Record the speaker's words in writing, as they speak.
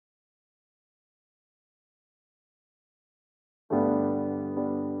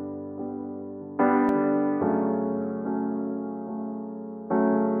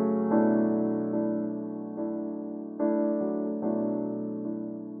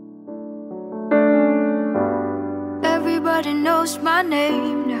Everybody knows my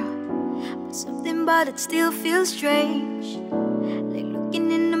name now, but something about it still feels strange. Like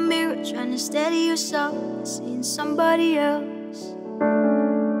looking in the mirror, trying to steady yourself, and seeing somebody else.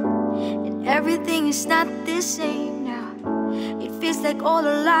 And everything is not the same now. It feels like all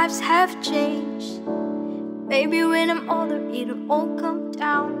our lives have changed. Maybe when I'm older it'll all come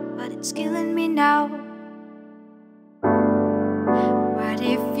down, but it's killing me now. What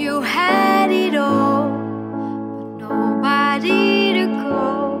if you had it all, but nobody to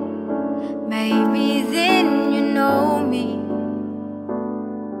go? Maybe then you know me.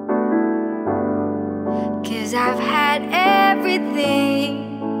 'Cause I've had everything,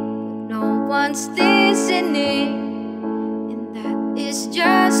 but no one's listening, and that is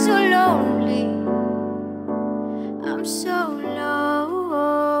just so lonely. I'm so lonely,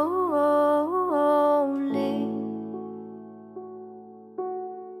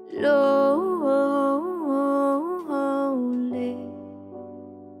 lonely.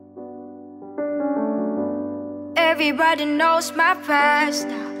 Everybody knows my past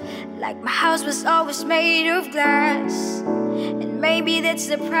now, like my house was always made of glass. And maybe that's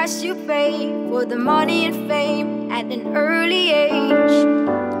the price you pay for the money and fame at an early age.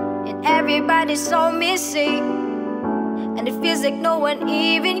 And everybody's so missing, and it feels like no one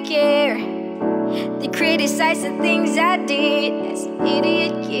even cared. They criticize the things I did as an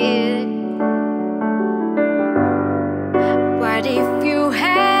idiot kid. What if you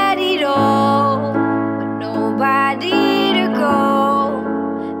had it all, but nobody to go?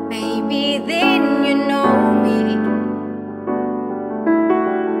 Maybe then you know me.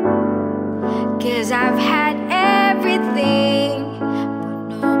 'Cause I've had everything,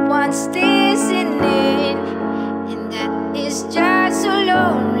 but no one's listening, and that is just so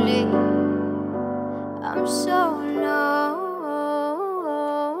lonely. I'm so lonely,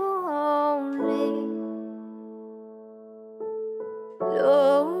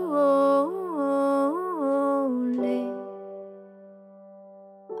 lonely.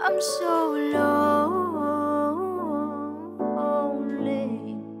 I'm so lonely.